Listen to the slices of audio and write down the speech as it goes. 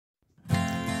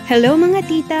Hello mga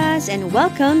titas and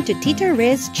welcome to Tita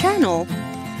Riz's channel.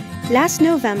 Last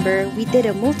November, we did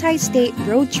a multi-state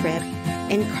road trip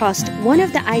and crossed one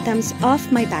of the items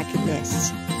off my bucket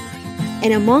list.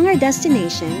 And among our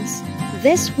destinations,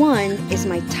 this one is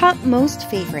my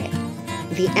topmost favorite,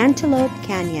 the Antelope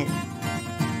Canyon.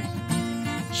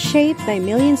 Shaped by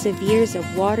millions of years of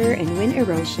water and wind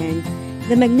erosion,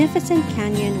 the magnificent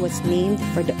canyon was named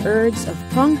for the herds of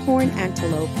pronghorn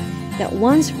antelope that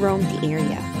once roamed the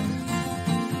area.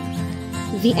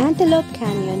 The Antelope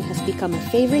Canyon has become a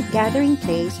favorite gathering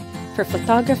place for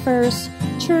photographers,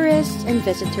 tourists, and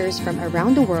visitors from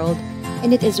around the world,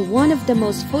 and it is one of the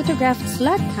most photographed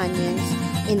slot canyons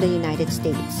in the United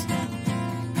States.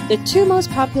 The two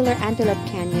most popular Antelope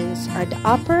Canyons are the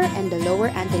Upper and the Lower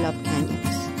Antelope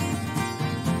Canyons.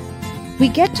 We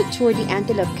get to tour the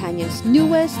Antelope Canyon's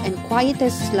newest and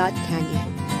quietest slot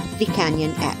canyon, the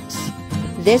Canyon X.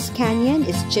 This canyon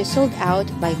is chiseled out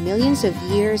by millions of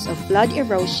years of flood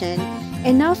erosion,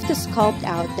 enough to sculpt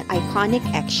out the iconic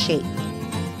X shape.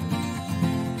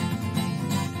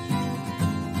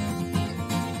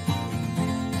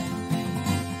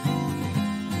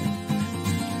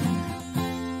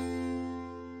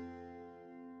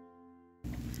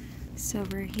 So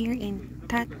we're here in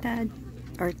Tadiin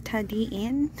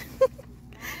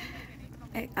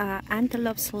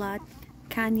Antelope Slot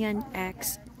Canyon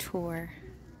X tour.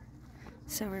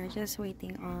 So we're just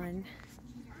waiting on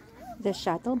the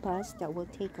shuttle bus that will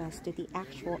take us to the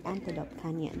actual Antelope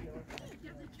Canyon.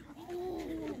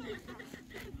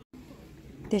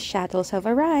 The shuttles have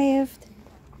arrived.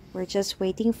 We're just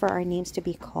waiting for our names to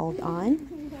be called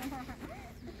on.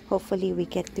 Hopefully we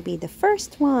get to be the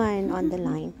first one on the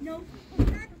line.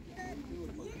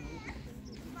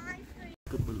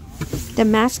 The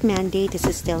mask mandate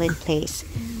is still in place.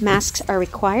 Masks are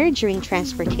required during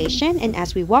transportation and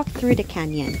as we walk through the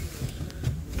canyon.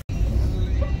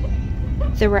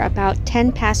 There were about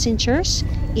 10 passengers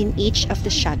in each of the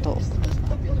shuttles.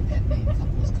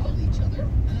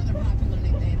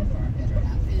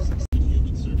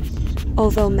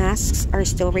 Although masks are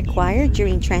still required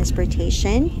during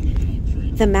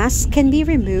transportation, the masks can be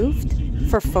removed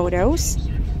for photos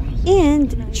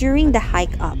and during the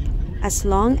hike up, as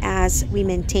long as we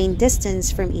maintain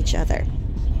distance from each other.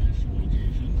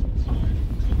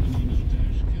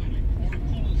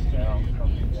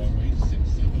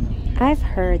 I've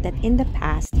heard that in the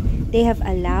past, they have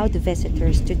allowed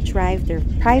visitors to drive their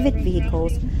private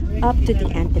vehicles up to the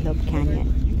Antelope Canyon.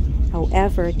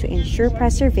 However, to ensure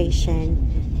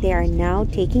preservation, they are now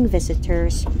taking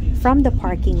visitors from the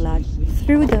parking lot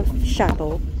through the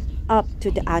shuttle up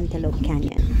to the Antelope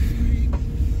Canyon.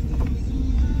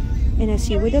 And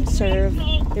as you would observe,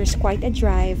 there's quite a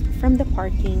drive from the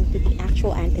parking to the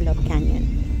actual Antelope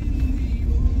Canyon.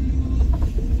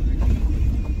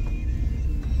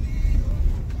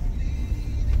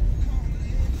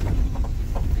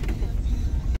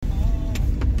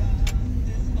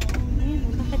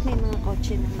 Bakit may mga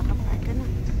kotse na nakaparka na?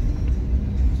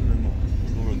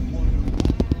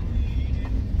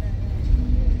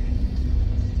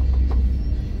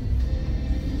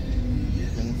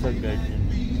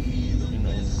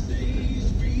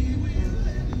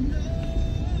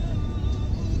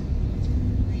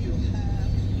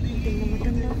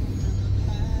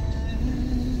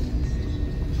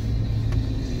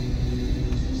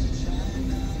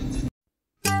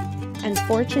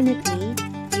 Unfortunately,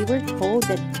 we were told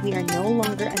that we are no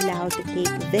longer allowed to take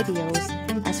videos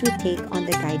as we take on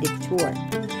the guided tour.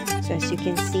 So as you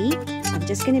can see, I'm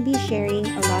just going to be sharing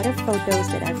a lot of photos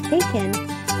that I've taken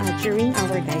during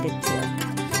our guided tour.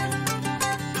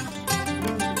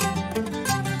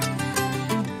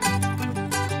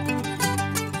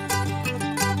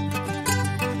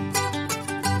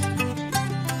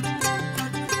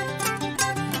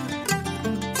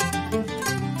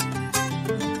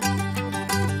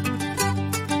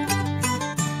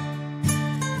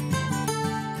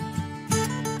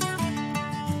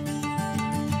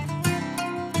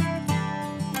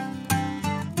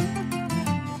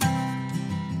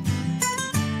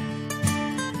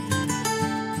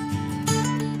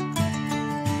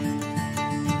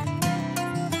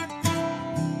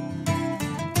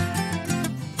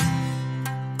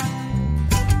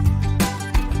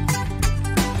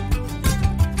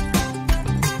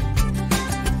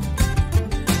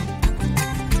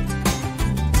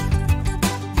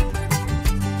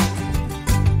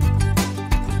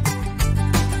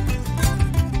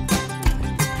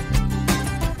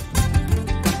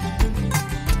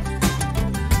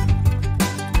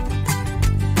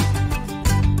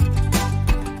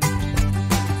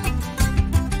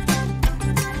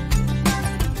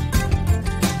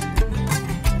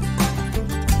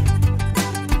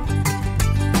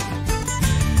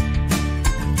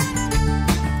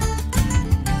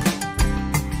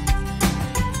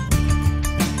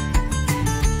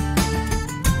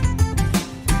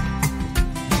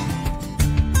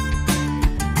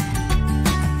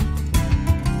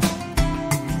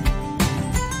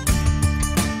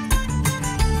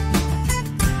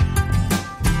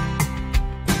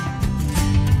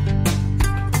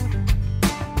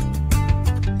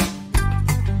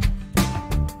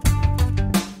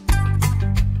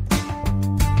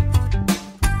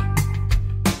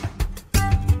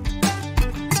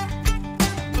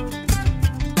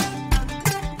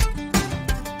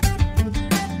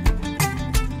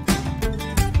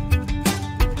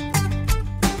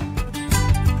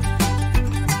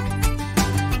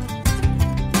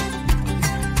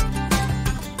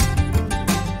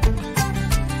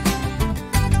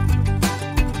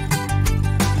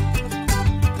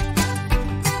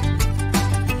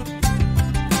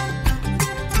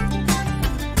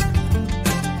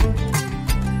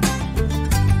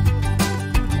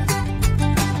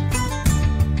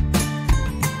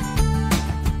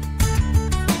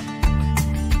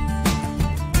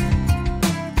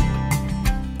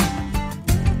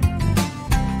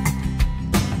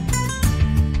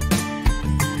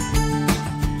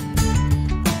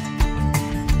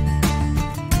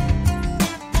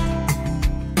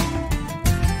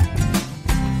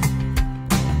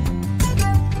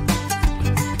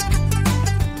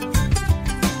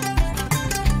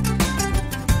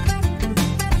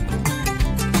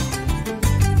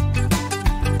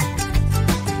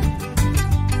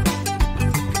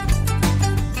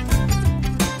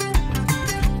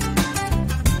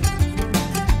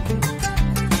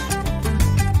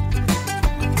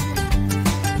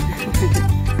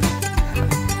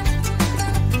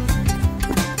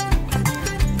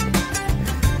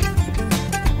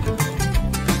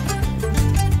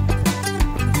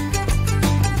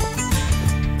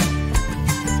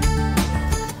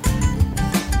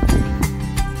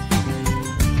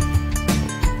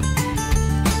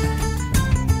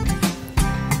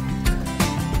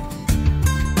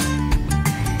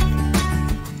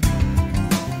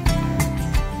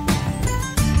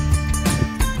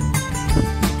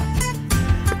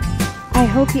 I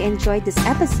hope you enjoyed this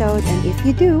episode, and if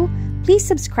you do, please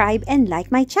subscribe and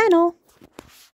like my channel.